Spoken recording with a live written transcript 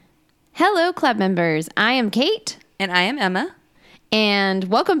Hello, club members. I am Kate. And I am Emma. And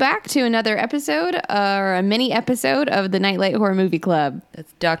welcome back to another episode, or a mini episode of the Nightlight Horror Movie Club.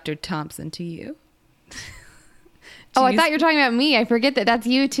 That's Dr. Thompson to you. I thought you were talking about me. I forget that that's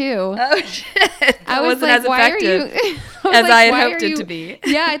you too. Oh, shit. I was wasn't like, as why are you... as I had hoped it to be.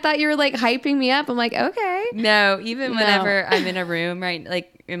 Yeah, I thought you were like hyping me up. I'm like, okay. No, whenever I'm in a room, right? Like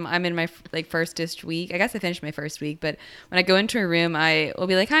I'm in my first-ish week. I guess I finished my first week, but when I go into a room, I will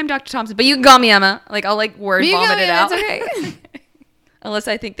be like, "Hi, I'm Dr. Thompson," but you can call me Emma. Like I'll word vomit it out. It's okay. Unless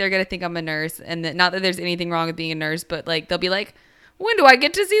I think they're gonna think I'm a nurse, and not that there's anything wrong with being a nurse, but they'll be like, "When do I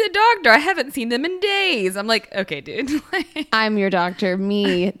get to see the doctor? I haven't seen them in days." I'm like, "Okay, dude." I'm your doctor,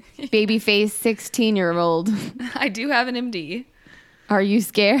 me, babyface 16-year-old. I do have an MD. Are you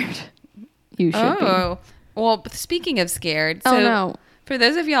scared? You should be. Oh, well, speaking of scared. So, no. For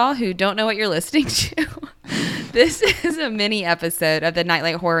those of y'all who don't know what you're listening to, this is a mini episode of the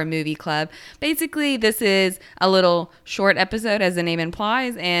Nightlight Horror Movie Club. Basically, this is a little short episode, as the name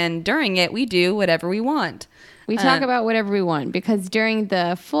implies, and during it, we do whatever we want. We talk about whatever we want, because during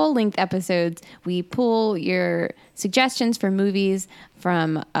the full-length episodes, we pull your suggestions for movies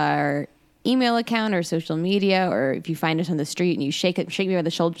from our email account or social media, or if you find us on the street and you shake me by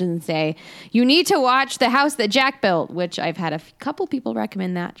the shoulders and say, "You need to watch The House That Jack Built," which I've had a couple people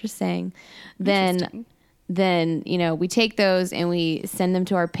recommend that, just saying. Then we take those and we send them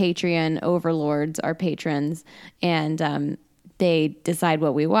to our Patreon overlords, our patrons, and they decide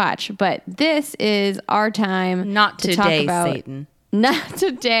what we watch. But this is our time. Not to today, talk about, Satan. Not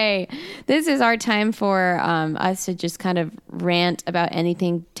today. This is our time for us to just kind of rant about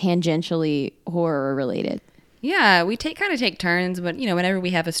anything tangentially horror related. Yeah, we take turns, but whenever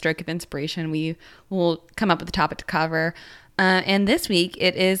we have a stroke of inspiration, we will come up with a topic to cover. And this week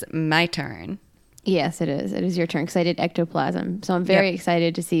it is my turn. Yes, it is. It is your turn because I did ectoplasm. So I'm very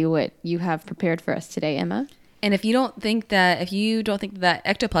excited to see what you have prepared for us today, Emma. And if you don't think that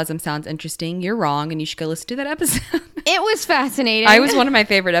ectoplasm sounds interesting, you're wrong, and you should go listen to that episode. It was fascinating. I was one of my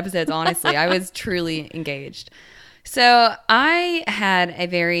favorite episodes, honestly. I was truly engaged. So I had a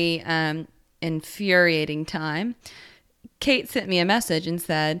very infuriating time. Kate sent me a message and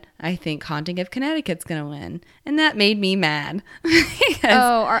said, "I think Haunting of Connecticut's going to win." And that made me mad.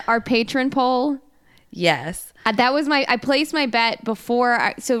 Our patron poll? Yes. That was I placed my bet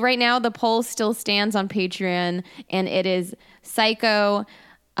before. So right now the poll still stands on Patreon, and it is Psycho,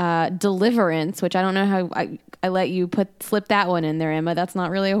 Deliverance, which I don't know how I let you slip that one in there, Emma. That's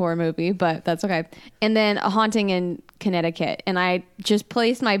not really a horror movie, but that's okay. And then A Haunting in Connecticut. And I just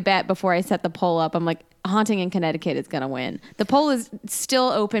placed my bet before I set the poll up. I'm like, Haunting in Connecticut is going to win. The poll is still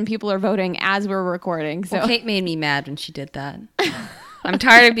open. People are voting as we're recording. So Kate made me mad when she did that. I'm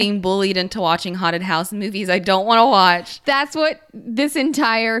tired of being bullied into watching haunted house movies I don't want to watch. That's what this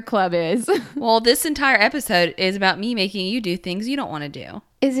entire club is. Well, this entire episode is about me making you do things you don't want to do.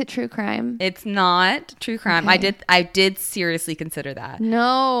 Is it true crime? It's not true crime. Okay. I did seriously consider that.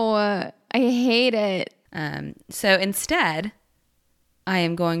 No, I hate it. So instead, I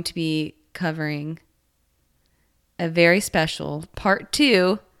am going to be covering a very special part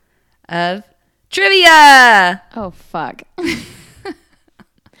 2 of trivia. Oh, fuck.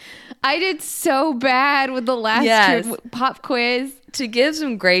 I did so bad with the last pop quiz. To give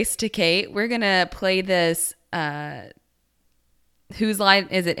some grace to Kate, we're going to play this Whose Line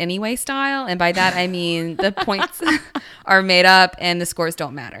Is It Anyway style. And by that, I mean the points are made up and the scores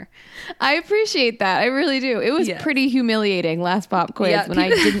don't matter. I appreciate that. I really do. It was pretty humiliating last pop quiz when I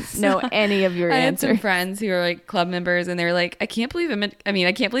didn't know any of your answers. I had some friends who are club members, and they're like, I can't believe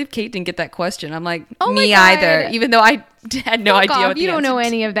Kate didn't get that question. I'm like, oh me either. Even though I had no idea what the You don't know answer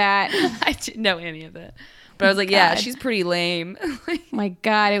any of that. I didn't know any of it. But I was like, yeah, she's pretty lame. My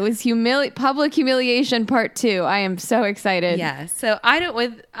God, it was public humiliation part 2. I am so excited. Yeah. So I don't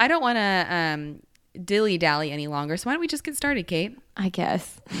want to dilly-dally any longer. So why don't we just get started, Kate? I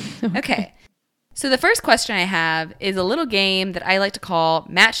guess. Okay. So the first question I have is a little game that I like to call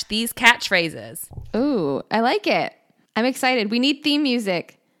Match These Catchphrases. Ooh, I like it. I'm excited. We need theme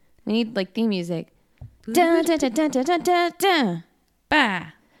music. We need theme music. Dun, dun, dun, dun, dun, dun, dun, dun. Bah.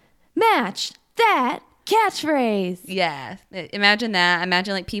 Match that catchphrase. Yeah. Imagine that.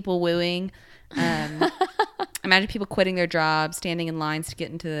 Imagine people wooing. Imagine people quitting their jobs, standing in lines to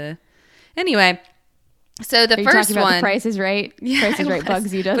get into the... Anyway, so the first talking about one... The Price is Right? Yeah, Price is Right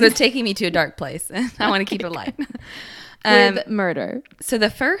bugs you, doesn't it? But it's taking me to a dark place. I want to keep it light. With murder. So the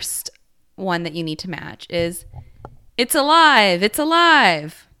first one that you need to match is, "It's alive! It's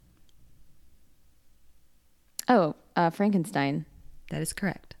alive!" Oh, Frankenstein. That is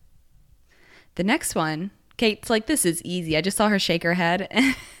correct. The next one, Kate's like, "This is easy. I just saw her shake her head."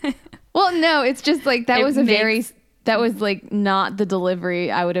 Well, Well, no, it's just like that It was makes- that was like not the delivery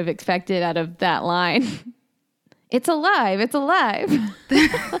I would have expected out of that line. It's alive. It's alive.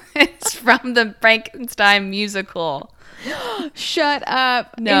 It's from the Frankenstein musical. Shut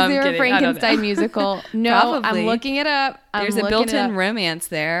up. No, Is I'm there kidding. a I don't Frankenstein know. musical? No, Probably. I'm looking it up. There's a built-in romance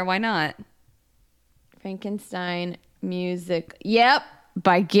there. Why not? Frankenstein music. Yep.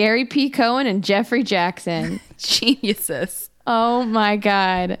 By Gary P. Cohen and Jeffrey Jackson. Geniuses. Oh my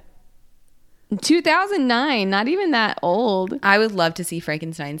God. 2009. Not even that old. I would love to see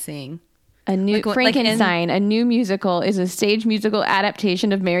Frankenstein sing. A new Like Frankenstein, a new musical, is a stage musical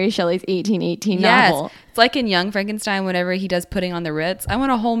adaptation of Mary Shelley's 1818 novel. It's like in Young Frankenstein, whenever he does Putting on the Ritz. I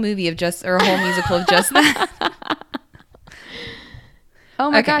want a whole movie of just, or a whole musical of just that.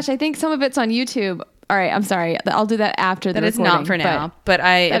 Oh my Okay. gosh, I think some of it's on YouTube. All right, I'm sorry. I'll do that after the That is recording. not for now, but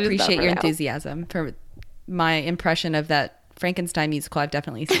I that is not appreciate for your now. enthusiasm for my impression of that Frankenstein musical I've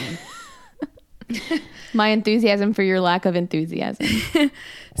definitely seen. My enthusiasm for your lack of enthusiasm.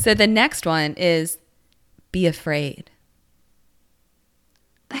 So the next one is Be Afraid.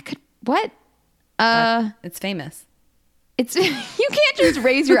 That could what? It's famous. It's you can't just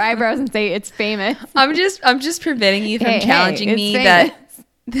raise your eyebrows and say it's famous. I'm just preventing you from Hey, challenging it's me famous.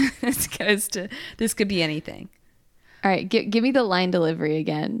 that this could be anything. All right, give me the line delivery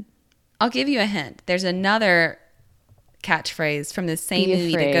again. I'll give you a hint. There's another catchphrase from the same Be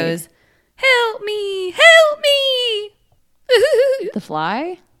movie afraid. that goes, "Help me, help me." The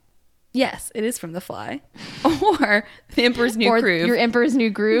Fly? Yes, it is from The Fly, or The Emperor's New Or Groove. your Emperor's New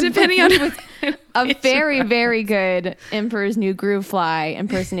Groove? Depending on a very, very good Emperor's New Groove Fly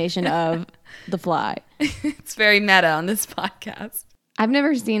impersonation of The Fly. It's very meta on this podcast. I've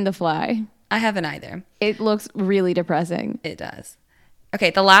never seen The Fly. I haven't either. It looks really depressing. It does. Okay,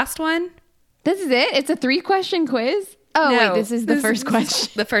 the last one. This is it? It's a 3-question quiz? Oh, No, wait, this is the first question.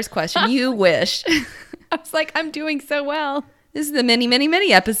 The first question. You wish. I was like, I'm doing so well. This is the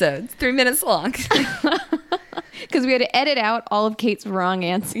mini episodes, 3 minutes long. Because we had to edit out all of Kate's wrong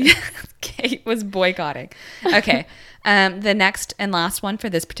answers. Kate was boycotting. Okay. The next and last one for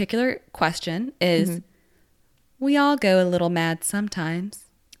this particular question is, we all go a little mad sometimes.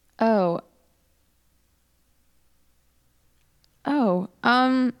 Oh,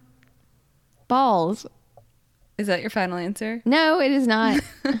 balls. Is that your final answer? No, it is not.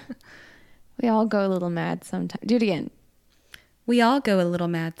 We all go a little mad sometimes. Do it again. We all go a little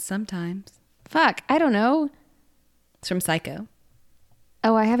mad sometimes. Fuck, I don't know. It's from Psycho.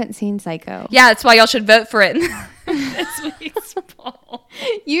 Oh, I haven't seen Psycho. Yeah, that's why y'all should vote for it. This week's poll.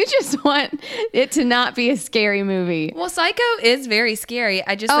 You just want it to not be a scary movie. Well, Psycho is very scary.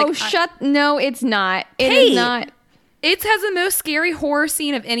 I just No, it's not. It Kate. is not. It has the most scary horror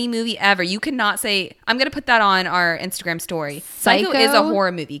scene of any movie ever. You cannot say, I'm going to put that on our Instagram story. Psycho is a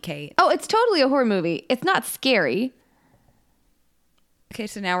horror movie, Kate. Oh, it's totally a horror movie. It's not scary. Okay,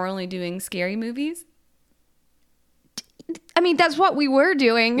 so now we're only doing scary movies? I mean, that's what we were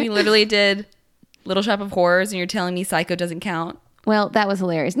doing. We literally did Little Shop of Horrors, and you're telling me Psycho doesn't count? Well, that was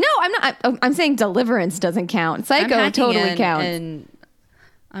hilarious. No, I'm not. I'm saying Deliverance doesn't count. Psycho I'm hacking totally in, counts. And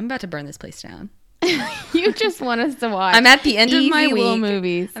I'm about to burn this place down. You just want us to watch. I'm at the end of my easy little week.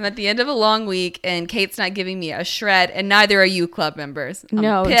 movies. I'm at the end of a long week, and Kate's not giving me a shred, and neither are you, club members. I'm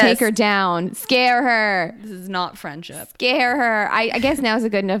No, pissed. take her down. Scare her. This is not friendship. Scare her. I guess now is a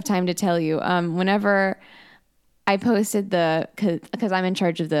good enough time to tell you. Whenever I posted because I'm in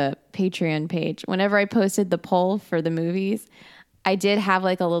charge of the Patreon page. Whenever I posted the poll for the movies, I did have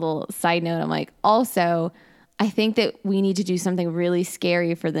like a little side note. I'm like, also, I think that we need to do something really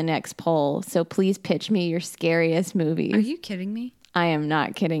scary for the next poll. So please pitch me your scariest movies. Are you kidding me? I am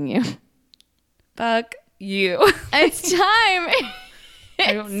not kidding you. Fuck you. It's time.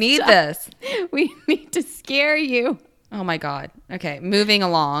 I don't need this. We need to scare you. Oh my God. Okay, moving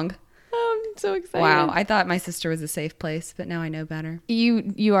along. Oh, I'm so excited. Wow, I thought my sister was a safe place, but now I know better.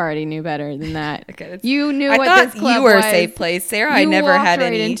 You already knew better than that. Okay, You knew I what thought this club you were was. a safe place, Sarah. I You never walked had right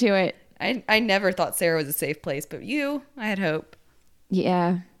any. into it. I never thought Sarah was a safe place, but you, I had hope.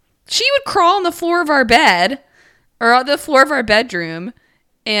 Yeah. She would crawl on the floor of our bed or on the floor of our bedroom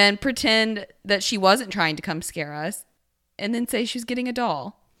and pretend that she wasn't trying to come scare us and then say she was getting a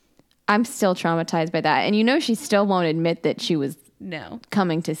doll. I'm still traumatized by that. And you know she still won't admit that she was No.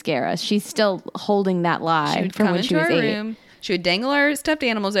 coming to scare us. She's still holding that lie She would from come when she into was our 8. room. She would dangle our stuffed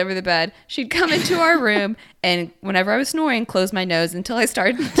animals over the bed. She'd come into our room, and whenever I was snoring, close my nose until I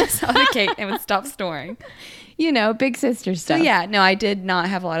started to suffocate and would stop snoring. You know, big sister So stuff. yeah, no, I did not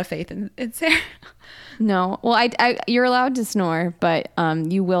have a lot of faith in Sarah. No. Well, I you're allowed to snore, but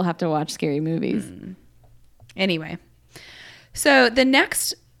you will have to watch scary movies. Anyway, so the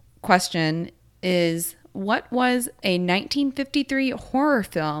next question is, what was a 1953 horror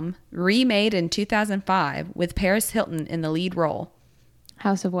film remade in 2005 with Paris Hilton in the lead role?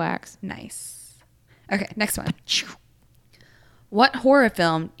 House of Wax. Nice. Okay, next one. What horror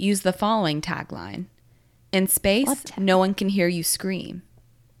film used the following tagline? In space, no one can hear you scream.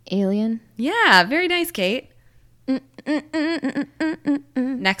 Alien. Yeah, very nice, Kate.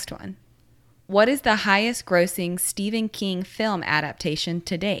 Next one. What is the highest grossing Stephen King film adaptation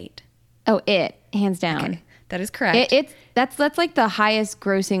to date? Oh, It. Hands down. Okay, that is correct. That's like the highest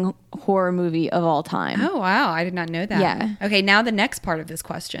grossing horror movie of all time. Oh, wow. I did not know that. Yeah. Okay, now the next part of this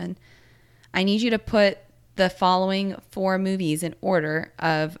question. I need you to put the following 4 movies in order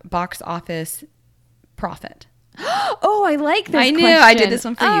of box office profit. Oh, I like this I knew question. I did this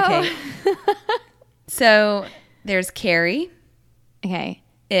one for you, Kate. So there's Carrie. Okay.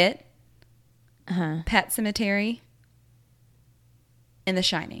 It. Pet Sematary. And The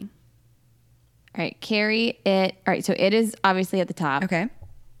Shining. All right. Carrie, It. All right. So It is obviously at the top. Okay.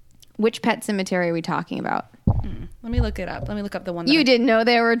 Which Pet Cemetery are we talking about? Let me look it up. Let me look up the one that You didn't know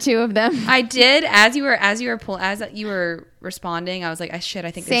there were 2 of them. I did as you were responding. I was like, I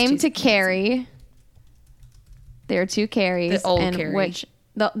think there's Same 2 to Carrie. There are 2 Carries. The old and Carrie. Which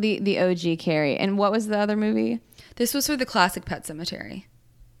the OG Carrie. And what was the other movie? This was for the classic Pet Sematary.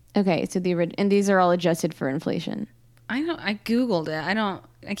 Okay, so and these are all adjusted for inflation. I Googled it.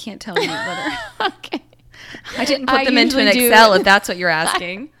 I can't tell you whether. Okay. I didn't put them into an Excel if that's what you're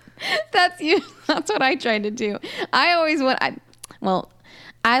asking. That's what I tried to do. I always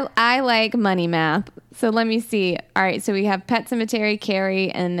I like money math. So let me see. All right, so we have Pet Sematary,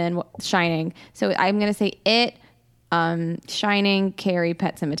 Carrie, and then Shining. So I'm going to say It, Shining, Carrie,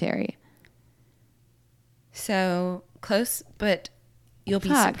 Pet Sematary. So close, but you'll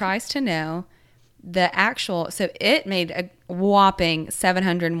be surprised to know so It made a whopping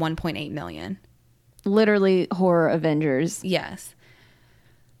 $701.8 million. Literally horror Avengers. Yes.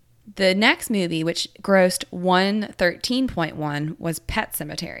 The next movie, which grossed 113.1, was Pet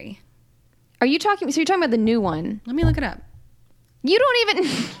Sematary. So you're talking about the new one? Let me look it up. You don't even.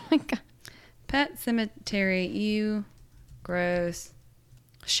 Oh my God. Pet Sematary, gross.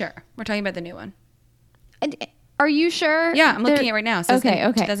 Sure, we're talking about the new one. Are you sure? Yeah, I'm looking at it right now. So okay.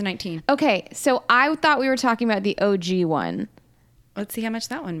 2019. Okay, so I thought we were talking about the OG one. Let's see how much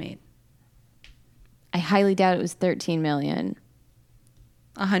that one made. I highly doubt it was 13 million.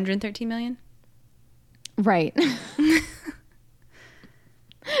 113 million? Right.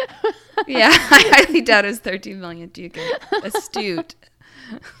 Yeah, I highly doubt it was 13 million. Duke, astute.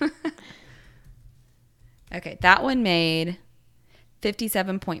 Okay, that one made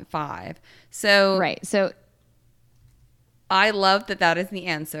 57.5. So right. So I love that is the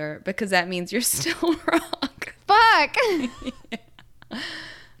answer because that means you're still wrong. Fuck.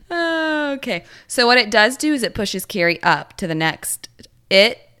 Okay. So what it does do is it pushes Carrie up to the next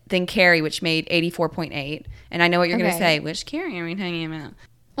It, then Carrie, which made 84.8. And I know what you're going to say. Which Carrie are we talking about?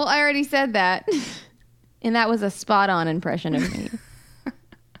 Well, I already said that. And that was a spot-on impression of me.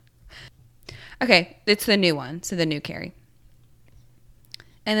 Okay. It's the new one. So the new Carrie.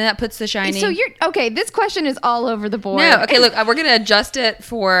 And then that puts The Shining. So this question is all over the board. No. Okay, look. We're going to adjust it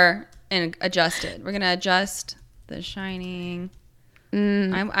We're going to adjust The Shining.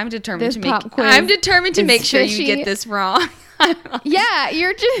 I'm determined to make sure you get this wrong. Yeah,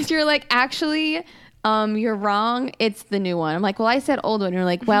 you're like, actually, you're wrong. It's the new one. I'm like, well, I said old one. And you're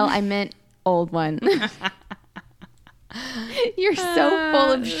like, well, I meant old one. You're so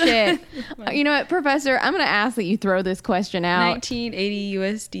full of shit. You know what, Professor? I'm going to ask that you throw this question out. 1980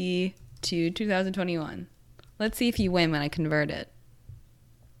 USD to 2021. Let's see if you win when I convert it.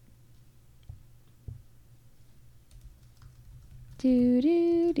 Do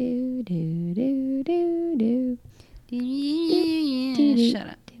do do do do do do. Shut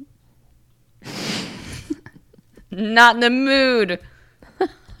up. Not in the mood.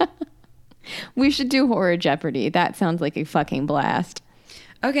 We should do Horror Jeopardy. That sounds like a fucking blast.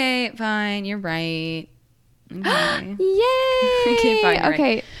 Okay, fine. You're right. Okay. Yay! Okay, fine.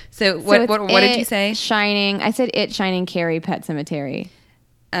 Okay. Right. So what did you say? Shining. I said It, Shining, Carrie, Pet Sematary.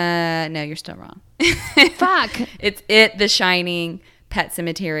 No, you're still wrong. Fuck. It's It, The Shining, Pet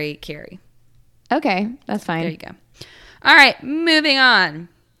Sematary, Carrie. Okay, that's fine. There you go. All right, moving on.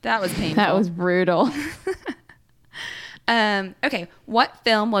 That was painful. That was brutal. Okay, what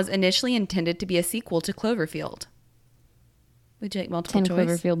film was initially intended to be a sequel to Cloverfield? Would you like multiple 10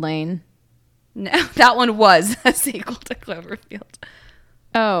 choice? Cloverfield Lane. No, that one was a sequel to Cloverfield.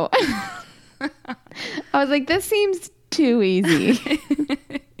 Oh. I was like, this seems too easy.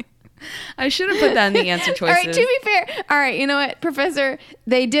 I should have put that in the answer choices. All right, to be fair. All right, you know what, Professor?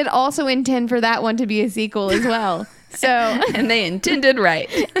 They did also intend for that one to be a sequel as well. So and they intended right.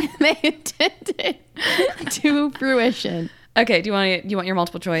 They intended to fruition. Okay, do you want your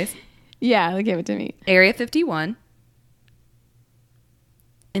multiple choice? Yeah, give it to me. Area 51.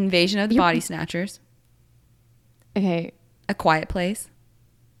 Invasion of the Body Snatchers. Okay. A Quiet Place.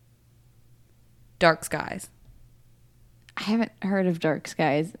 Dark Skies. I haven't heard of Dark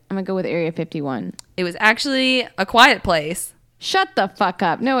Skies. I'm going to go with Area 51. It was actually A Quiet Place. Shut the fuck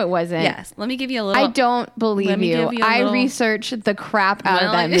up. No, it wasn't. Yes. Let me give you a little... I don't believe you. I researched the crap out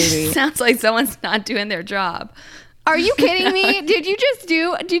of that movie. Sounds like someone's not doing their job. Are you kidding me? Did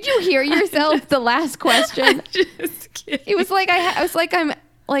you hear yourself the last question? Just kidding. It was like I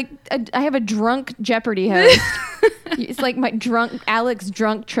have a drunk Jeopardy host. It's like my Alex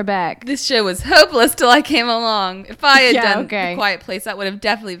drunk Trebek. This show was hopeless till I came along. If I had done okay. A Quiet Place, that would have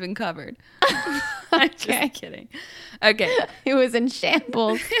definitely been covered. I'm just kidding. Okay. It was in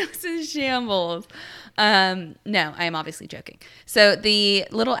shambles. It was in shambles. No, I am obviously joking. So the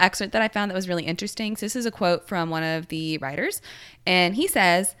little excerpt that I found that was really interesting. So this is a quote from one of the writers. And he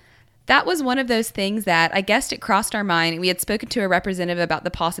says, "That was one of those things that I guessed it crossed our mind. We had spoken to a representative about the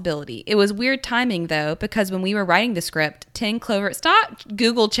possibility. It was weird timing, though, because when we were writing the script, 10 Clover... Stop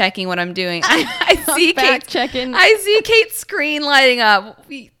Google checking what I'm doing. I see Kate checking. I see Kate's screen lighting up.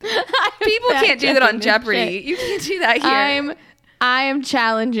 People can't do that on Jeopardy. Shit. You can't do that here. I am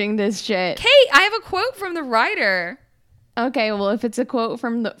challenging this shit. Kate, I have a quote from the writer. Okay, well, if it's a quote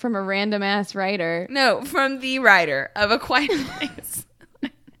from a random ass writer. No, from the writer of A Quiet Place.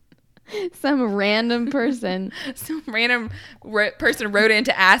 Some random person. Some random person wrote in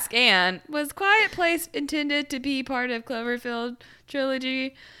to ask Anne, was Quiet Place intended to be part of Cloverfield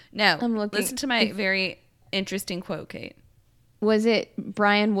trilogy? No. Listen to my very interesting quote, Kate. Was it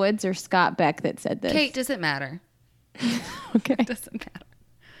Brian Woods or Scott Beck that said this? Kate, does it matter? Okay. It doesn't matter.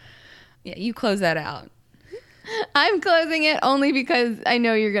 Yeah, you close that out. I'm closing it only because I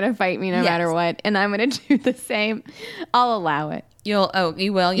know you're going to fight me no matter what, and I'm going to do the same. I'll allow it. You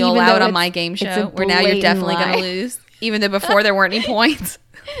will? You'll allow it on my game show where now you're definitely going to lose, even though before there weren't any points.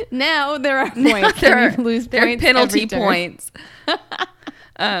 Now there are points. There are penalty points.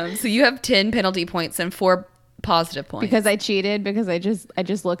 So you have 10 penalty points and 4 positive points. Because I cheated, because I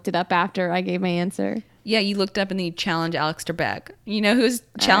just looked it up after I gave my answer. Yeah, you looked up and then you challenged Alex Trebek. You know who's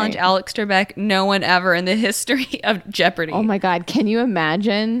challenged Alex Trebek? No one ever in the history of Jeopardy. Oh my God, can you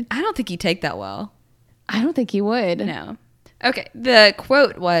imagine? I don't think he'd take that well. I don't think he would. No. Okay, the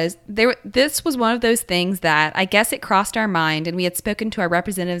quote was, this was one of those things that I guess it crossed our mind and we had spoken to our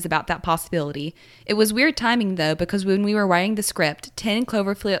representatives about that possibility. It was weird timing though, because when we were writing the script, 10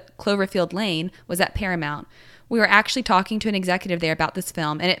 Cloverfield Lane was at Paramount. We were actually talking to an executive there about this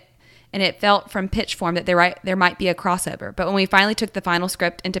film, and it felt from pitch form that there might be a crossover. But when we finally took the final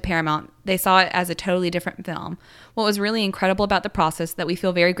script into Paramount, they saw it as a totally different film. What was really incredible about the process that we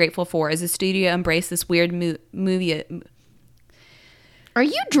feel very grateful for is the studio embraced this weird movie. Are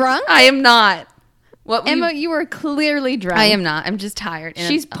you drunk? I am not. Emma, you are clearly drunk. I am not. I'm just tired.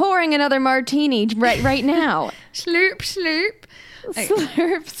 She's pouring another martini right now. Slurp, slurp.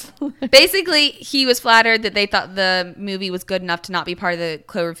 Slurp, slurp. Basically, he was flattered that they thought the movie was good enough to not be part of the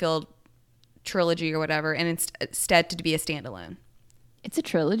Cloverfield trilogy or whatever, and instead to be a standalone. It's a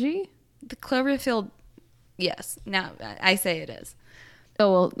trilogy? The Cloverfield, yes. Now, I say it is.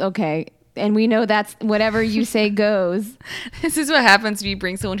 Oh, well, okay. And we know that's whatever you say goes. This is what happens when you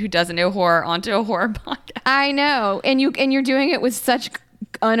bring someone who doesn't know horror onto a horror podcast. I know. And you're doing it with such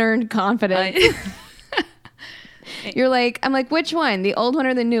unearned confidence. You're like, I'm like, which one? The old one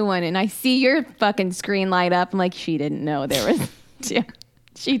or the new one? And I see your fucking screen light up. I'm like, she didn't know there was... Yeah,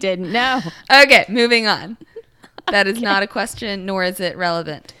 she didn't know. Okay, moving on. That is not a question, nor is it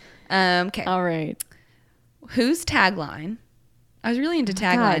relevant. Okay. All right. Whose tagline... I was really into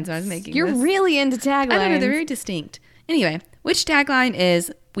taglines when I was making You're this. really into taglines. I don't know. They're very distinct. Anyway, which tagline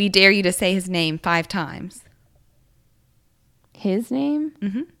is, we dare you to say his name 5 times? His name?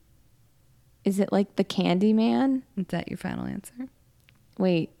 Mm-hmm. Is it like the Candy Man? Is that your final answer?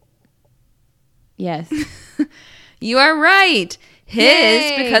 Wait. Yes. You are right. His,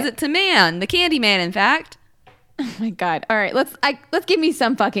 Yay. because it's a man. The Candy Man, in fact. Oh my God. All right. Let's give me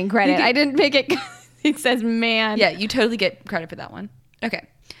some fucking credit. I didn't pick it. It says man. Yeah, you totally get credit for that one. Okay.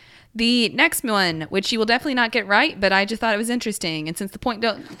 The next one, which you will definitely not get right, but I just thought it was interesting. And since the points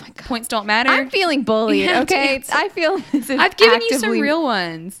don't matter. I'm feeling bullied, okay? I feel this is I've given you some real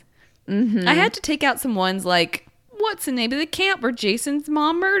ones. Mm-hmm. I had to take out some ones like, what's the name of the camp where Jason's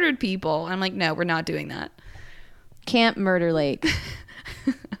mom murdered people? I'm like, no, we're not doing that. Camp Murder Lake.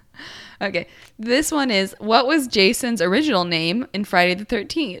 Okay. This one is, what was Jason's original name in Friday the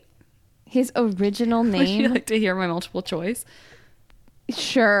 13th? His original Would you name? like to hear my multiple choice?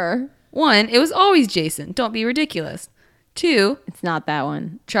 Sure. 1, it was always Jason. Don't be ridiculous. 2, It's not that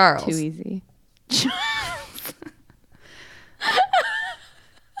one. Charles. Too easy.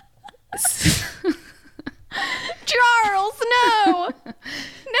 Charles, no.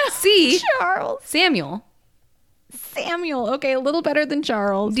 No. C, Charles. Samuel. Samuel. Okay, a little better than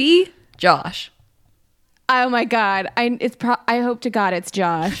Charles. D, Josh. Oh my God. I hope to God it's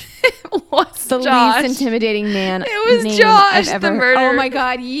Josh. What's The Josh? least intimidating man. It was name Josh, I've ever the heard. murderer. Oh my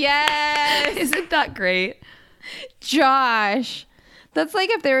God. Yes. Isn't that great? Josh. That's like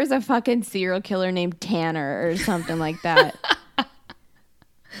if there was a fucking serial killer named Tanner or something like that.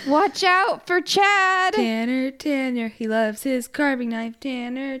 Watch out for Chad. Tanner, he loves his carving knife.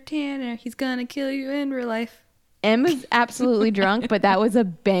 Tanner, he's gonna kill you in real life. Em is absolutely drunk, but that was a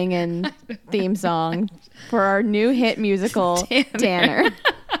banging theme song for our new hit musical, Tanner.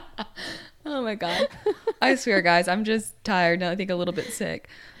 Oh my God. I swear, guys, I'm just tired now. I think a little bit sick.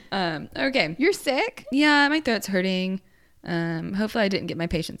 Okay. You're sick? Yeah, my throat's hurting. Hopefully I didn't get my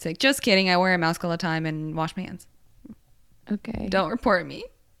patient sick. Just kidding. I wear a mask all the time and wash my hands. Okay. Don't report me.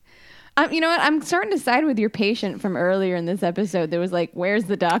 You know what? I'm starting to side with your patient from earlier in this episode. There was like, where's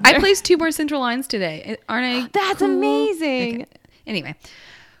the doctor? I placed 2 more central lines today. Aren't I? That's cool? amazing. Okay. Anyway,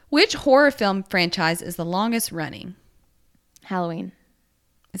 which horror film franchise is the longest running? Halloween.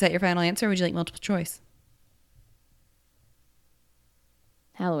 Is that your final answer or would you like multiple choice?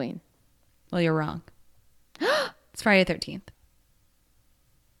 Halloween. Well, you're wrong. It's Friday the 13th.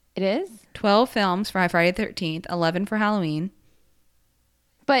 It is? 12 films for Friday the 13th, 11 for Halloween.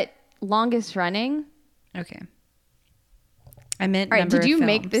 But longest running? Okay. I meant All right, number did you of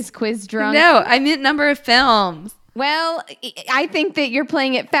make films. this quiz drunk? No, I meant number of films. Well, I think that you're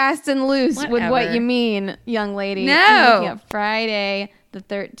playing it fast and loose with what Whatever. you mean, young lady. No. I'm looking at Friday the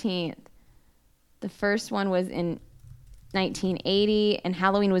 13th. The first one was in 1980, and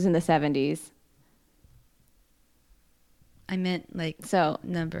Halloween was in the 70s. I meant like So,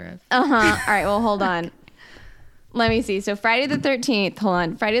 number of. all right, well, hold on. Let me see. So Friday the 13th, hold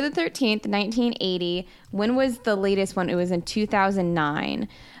on. Friday the 13th, 1980. When was the latest one? It was in 2009.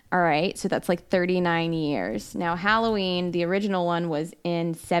 All right, so that's like 39 years. Now, Halloween, the original one was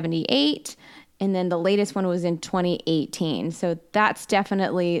in 78, and then the latest one was in 2018. So that's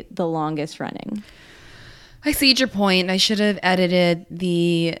definitely the longest running. I see your point. I should have edited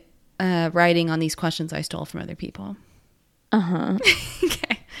the writing on these questions I stole from other people.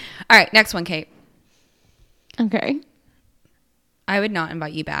 Okay. All right, next one, Kate. Okay. I would not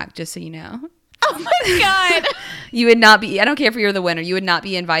invite you back, just so you know. Oh my God. You would not be, I don't care if you're the winner, you would not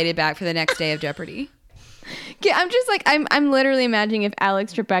be invited back for the next day of Jeopardy. Yeah, I'm just like, I'm literally imagining if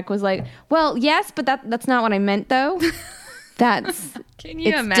Alex Trebek was like, well, yes, but that's not what I meant, though. It's Can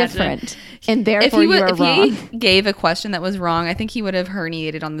you imagine? different, and therefore you are wrong. He gave a question that was wrong, I think he would have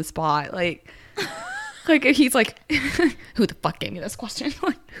herniated on the spot. Like he's like, who the fuck gave me this question?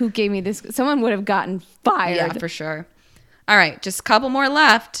 Who gave me this? Someone would have gotten fired. Yeah, for sure. All right, just a couple more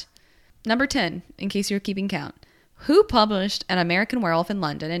left. Number 10, in case you're keeping count. Who published An American Werewolf in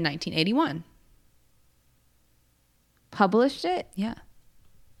London in 1981? Published it? Yeah.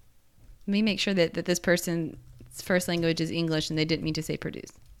 Let me make sure that this person's first language is English and they didn't mean to say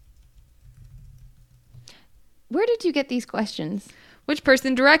produce. Where did you get these questions? Which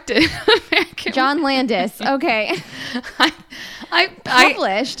person directed American John Landis. Okay. I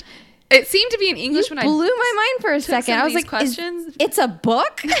Published. it seemed to be in English You when blew I my mind for a second. I was like, questions. it's a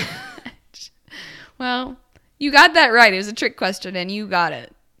book? Well, you got that right. It was a trick question and you got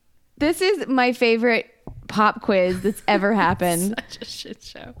it. This is my favorite pop quiz that's ever happened. Such a shit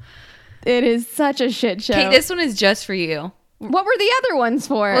show. It is such a shit show. Okay, this one is just for you. What were the other ones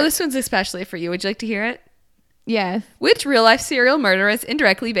for? Well, this one's especially for you. Would you like to hear it? Yes. Which real-life serial murderer is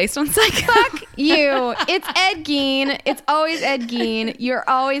indirectly based on Psycho? Fuck you. It's Ed Gein. It's always Ed Gein. You're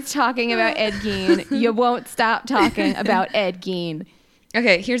always talking about Ed Gein. You won't stop talking about Ed Gein.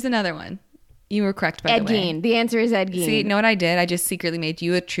 Okay, here's another one. You were correct, by Ed the way. Gein. The answer is Ed Gein. See, know what I did? I just secretly made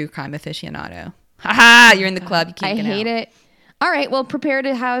you a true crime aficionado. Ha! You're in the club. You can't I get hate out. it. All right, well, prepare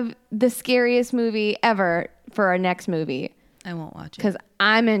to have the scariest movie ever for our next movie. I won't watch it. Because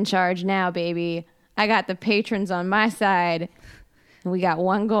I'm in charge now, baby. I got the patrons on my side. And we got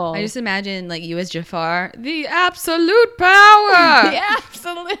one goal. I just imagine like you as Jafar. The absolute power! the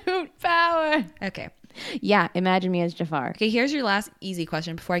absolute power. Okay. Yeah, imagine me as Jafar. Okay, here's your last easy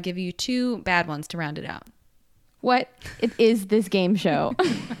question before I give you 2 bad ones to round it out. What is this game show?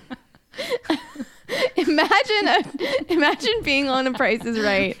 Imagine being on The Price is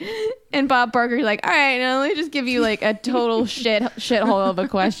Right, and Bob Barker's like, all right, now let me just give you like a total shithole of a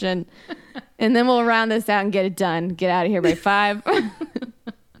question, and then we'll round this out and get it done. Get out of here by 5.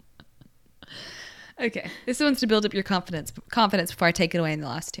 Okay, this one's to build up your confidence before I take it away in the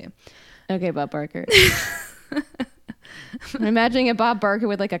last 2. Okay, Bob Barker. I'm imagining a Bob Barker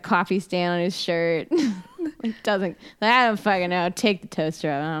with like a coffee stand on his shirt. I don't fucking know. Take the toaster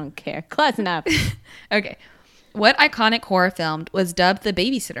out. I don't care. Close enough. Okay. What iconic horror film was dubbed The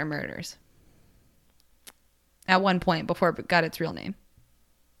Babysitter Murders? At one point before it got its real name.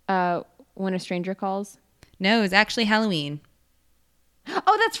 When a Stranger Calls? No, it was actually Halloween.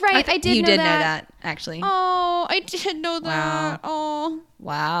 Oh, that's right. I did know that. You did know that, actually. Oh, I did know that. Wow. Oh.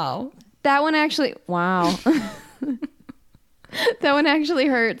 Wow. That one actually, wow. That one actually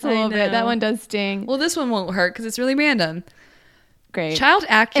hurts a little bit. That one does sting. Well, this one won't hurt because it's really random. Great. Child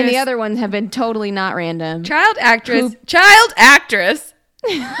actress. And the other ones have been totally not random. Child actress.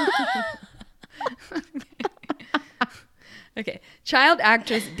 Okay. Child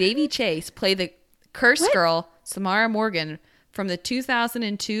actress Davy Chase played the cursed girl, Samara Morgan, from the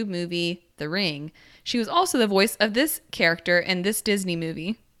 2002 movie The Ring. She was also the voice of this character in this Disney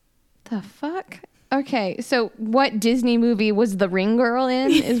movie. The fuck? Okay, so what Disney movie was the Ring girl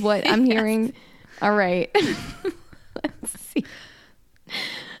in is what I'm hearing. All right. Let's see.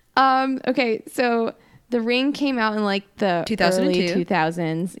 Okay, so The Ring came out in like the 2002. early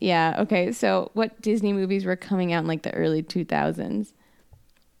 2000s. Yeah, okay. So what Disney movies were coming out in like the early 2000s?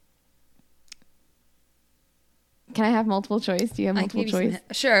 Can I have multiple choice? Do you have multiple choice?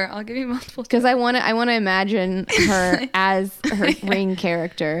 Sure, I'll give you multiple choice. Because I want to imagine her as her Ring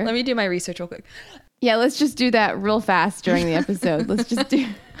character. Let me do my research real quick. Yeah, let's just do that real fast during the episode. Let's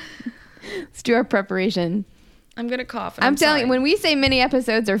do our preparation. I'm gonna cough. I'm telling you, when we say mini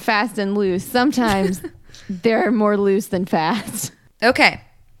episodes are fast and loose, sometimes they're more loose than fast. Okay,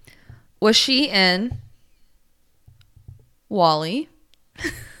 was she in WALL-E?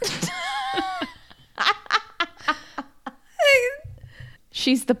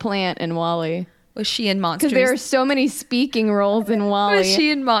 She's the plant in WALL-E. Was she in Monsters? Because there are so many speaking roles in WALL-E. Was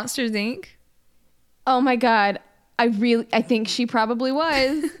she in Monsters, Inc.? Oh my God. I think she probably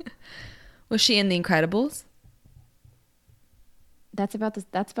was. Was she in The Incredibles? That's about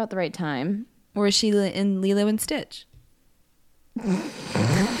the right time. Or was she in Lilo and Stitch? I'm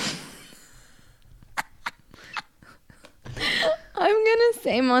gonna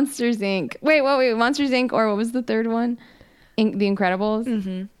say Monsters Inc. Wait, Monsters Inc. Or what was the third one? The Incredibles.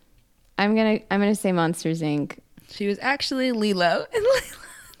 Mm-hmm. I'm gonna say Monsters Inc. She was actually Lilo and Lilo.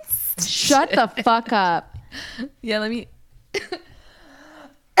 Shut the fuck up. Yeah, let me.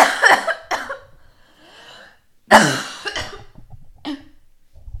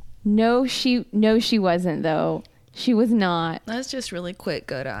 No, she wasn't though. She was not. Let's just really quick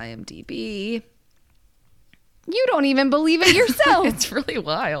go to IMDb. You don't even believe it yourself. It's really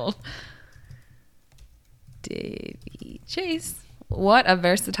wild. Davy Chase. What a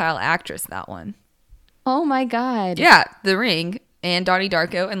versatile actress that one. Oh my God. Yeah, The Ring and Donnie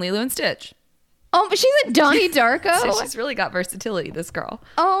Darko and Lilo and Stitch. Oh, but she's a Donnie Darko? So she's really got versatility, this girl.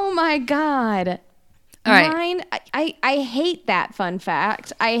 Oh my God. All right. Mine, I hate that fun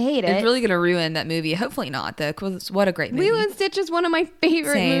fact. I hate it. It's really going to ruin that movie. Hopefully not, though, because what a great movie. Lilo and Stitch is one of my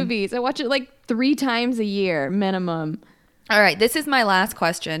favorite movies. I watch it like 3 times a year, minimum. All right, this is my last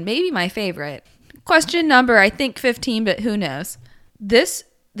question. Maybe my favorite. Question number, I think 15, but who knows. The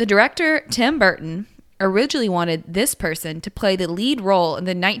director, Tim Burton, originally wanted this person to play the lead role in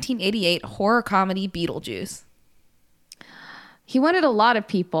the 1988 horror comedy Beetlejuice. He wanted a lot of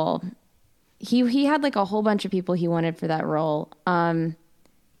people. He had like a whole bunch of people he wanted for that role.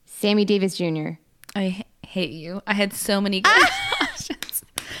 Sammy Davis Jr. I hate you. I had so many good options.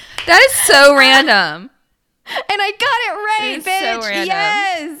 That is so random. And I got it right, it's bitch. So random.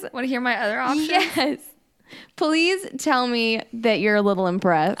 Yes. Want to hear my other options? Yes. Please tell me that you're a little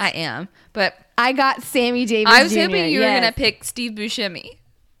impressed. I am, but I got Sammy Davis Jr. I was hoping you were going to pick Steve Buscemi.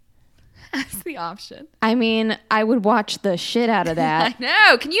 That's the option. I mean, I would watch the shit out of that. I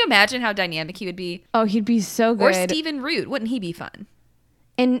know. Can you imagine how dynamic he would be? Oh, he'd be so good. Or Stephen Root. Wouldn't he be fun?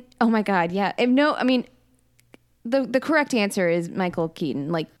 And oh my God, yeah. The correct answer is Michael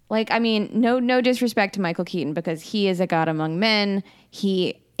Keaton. Like I mean, no disrespect to Michael Keaton because he is a god among men.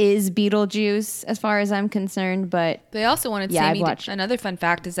 He is Beetlejuice as far as I'm concerned, but they also wanted another fun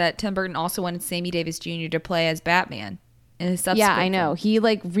fact is that Tim Burton also wanted Sammy Davis Jr. to play as Batman in his subsequent I know. He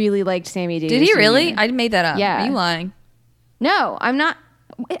like really liked Sammy Davis. Did he Jr. really? I made that up. Yeah. Are you lying? No, I'm not.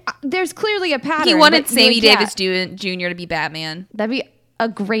 There's clearly a pattern. He wanted Sammy Davis Jr. to be Batman. That'd be a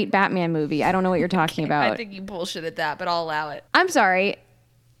great Batman movie. I don't know what you're talking about. I think you bullshitted that, but I'll allow it. I'm sorry.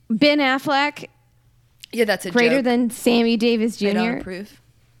 Ben Affleck, Yeah, that's a greater joke. than Sammy Davis Jr. I don't approve.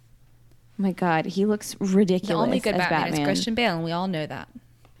 Oh my God, he looks ridiculous. The only good as Batman is Christian Bale, and we all know that.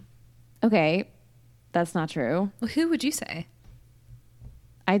 Okay, that's not true. Well, who would you say?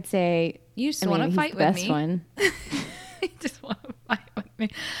 I'd say You just I mean, want to he's fight the with best me. one. You just want to fight with me.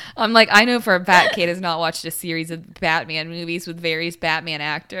 I'm like, I know for a fact Kate has not watched a series of Batman movies with various Batman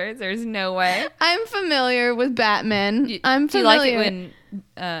actors. There's no way. I'm familiar with Batman. I'm Do you familiar. like it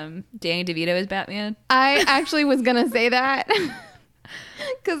when Danny DeVito is Batman? I actually was gonna say that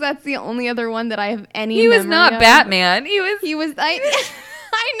because that's the only other one that I have any. He was memory not of. Batman. He was. He was.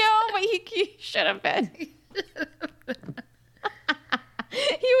 I know, but he should have been. He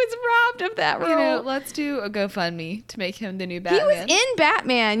was robbed of that role. You know, let's do a GoFundMe to make him the new he Batman. was in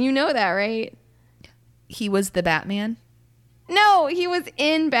Batman. You know that, right? He was the Batman? No, he was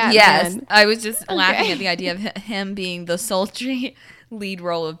in Batman. Yes. I was just laughing Okay. at the idea of him being the sultry lead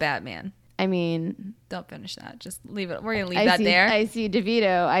role of Batman. I mean, Don't finish that. Just leave it. We're going to leave I that see, there. I see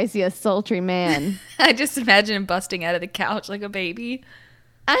DeVito. I see a sultry man. I just imagine him busting out of the couch like a baby.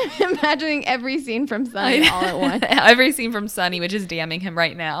 I'm imagining every scene from Sunny all at once. Every scene from Sunny, which is damning him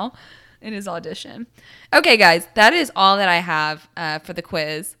right now in his audition. Okay, guys, that is all that I have for the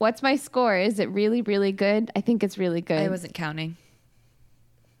quiz. What's my score? Is it really, really good? I think it's really good. I wasn't counting.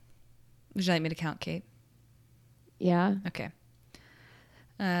 Would you like me to count, Kate? Yeah. Okay.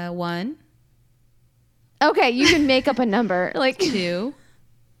 1, Okay, you can make up a number. Like, 2,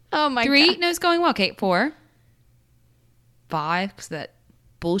 oh my 3. God. No, it's going well, Kate. 4, 5, because that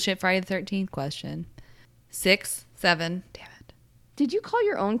bullshit Friday the 13th question. 6, 7. Damn it. Did you call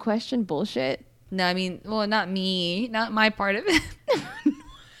your own question bullshit? No, I mean, well, not me. Not my part of it.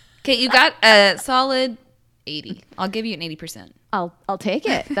 Kate, you got a solid 80. I'll give you an 80%. I'll take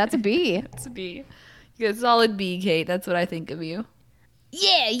it. That's a B. That's a B. You got a solid B, Kate. That's what I think of you.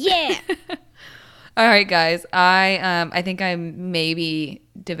 Yeah. All right, guys. I think I'm maybe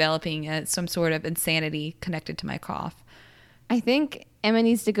developing some sort of insanity connected to my cough. I think Emma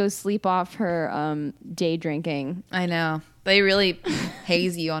needs to go sleep off her day drinking. I know. They really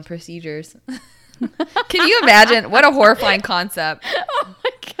haze you on procedures. Can you imagine? What a horrifying concept. Oh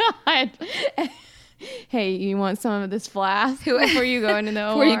my God. Hey, you want some of this flask before you go into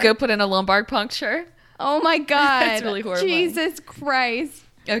the OR? Where you go put in a lumbar puncture. Oh my God. That's really horrifying. Jesus Christ.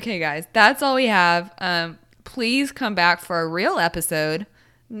 Okay, guys. That's all we have. Please come back for a real episode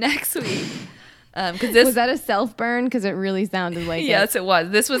next week. Was that a self burn? Because it really sounded like Yes, it was.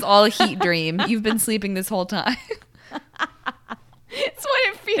 This was all a heat dream. You've been sleeping this whole time. It's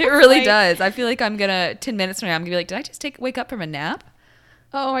what it feels It really like. does. I feel like I'm gonna 10 minutes from now. I'm gonna be like, did I just wake up from a nap?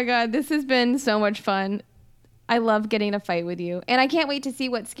 Oh my God, this has been so much fun. I love getting to fight with you. And I can't wait to see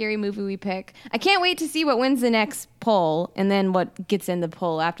what scary movie we pick. I can't wait to see what wins the next poll and then what gets in the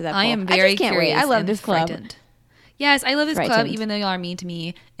poll after that poll. I am very just can't curious. wait. I love and this club. frightened. Yes, I love this club, Frightened. even though y'all are mean to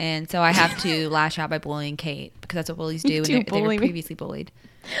me. And so I have to lash out by bullying Kate because that's what bullies do You when do they were bully me. previously bullied.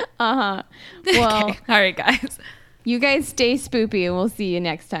 Uh-huh. Well, Okay. All right, guys. you guys stay spoopy and we'll see you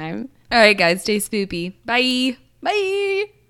next time. All right, guys. Stay spoopy. Bye. Bye.